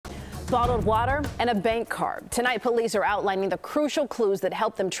bottled water, and a bank card. Tonight, police are outlining the crucial clues that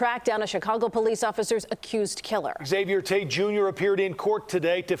helped them track down a Chicago police officer's accused killer. Xavier Tate Jr. appeared in court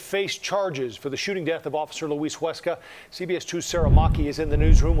today to face charges for the shooting death of Officer Luis Huesca. CBS 2's Sarah Maki is in the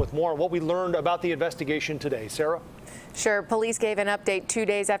newsroom with more on what we learned about the investigation today. Sarah? Sure. Police gave an update 2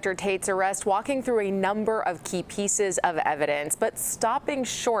 days after Tate's arrest, walking through a number of key pieces of evidence, but stopping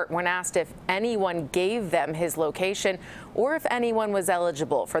short when asked if anyone gave them his location or if anyone was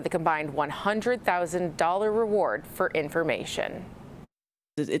eligible for the combined $100,000 reward for information.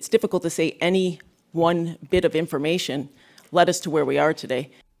 It's difficult to say any one bit of information led us to where we are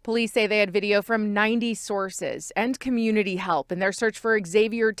today. Police say they had video from 90 sources and community help in their search for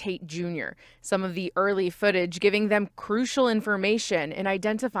Xavier Tate Jr. Some of the early footage giving them crucial information in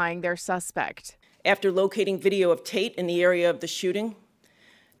identifying their suspect. After locating video of Tate in the area of the shooting,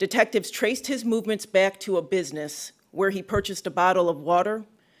 detectives traced his movements back to a business where he purchased a bottle of water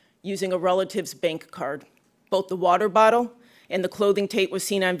using a relative's bank card. Both the water bottle and the clothing Tate was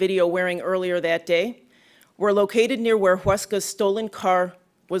seen on video wearing earlier that day were located near where Huesca's stolen car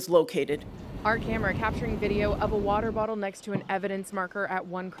was located. Our camera capturing video of a water bottle next to an evidence marker at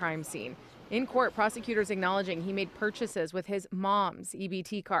one crime scene. In court, prosecutors acknowledging he made purchases with his mom's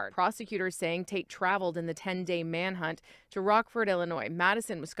EBT card. Prosecutors saying Tate traveled in the 10-day manhunt to Rockford, Illinois,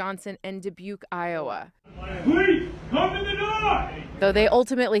 Madison, Wisconsin, and Dubuque, Iowa. Please, come in the door! Though they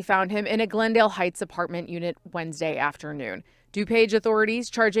ultimately found him in a Glendale Heights apartment unit Wednesday afternoon. DuPage authorities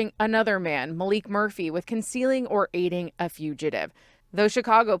charging another man, Malik Murphy, with concealing or aiding a fugitive. Though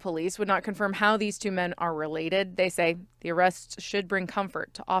Chicago police would not confirm how these two men are related, they say the arrests should bring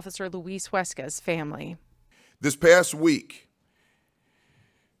comfort to Officer Luis Huesca's family. This past week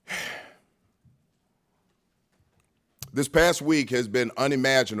has been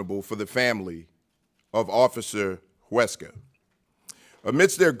unimaginable for the family of Officer Huesca.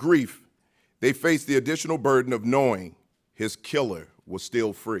 Amidst their grief, they face the additional burden of knowing his killer was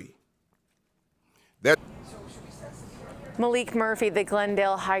still free. Malik Murphy, the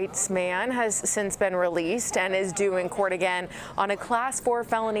Glendale Heights man, has since been released and is due in court again on a Class 4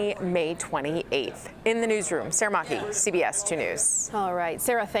 felony May 28th. In the newsroom, Sarah Maki, CBS 2 News. All right,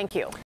 Sarah, thank you.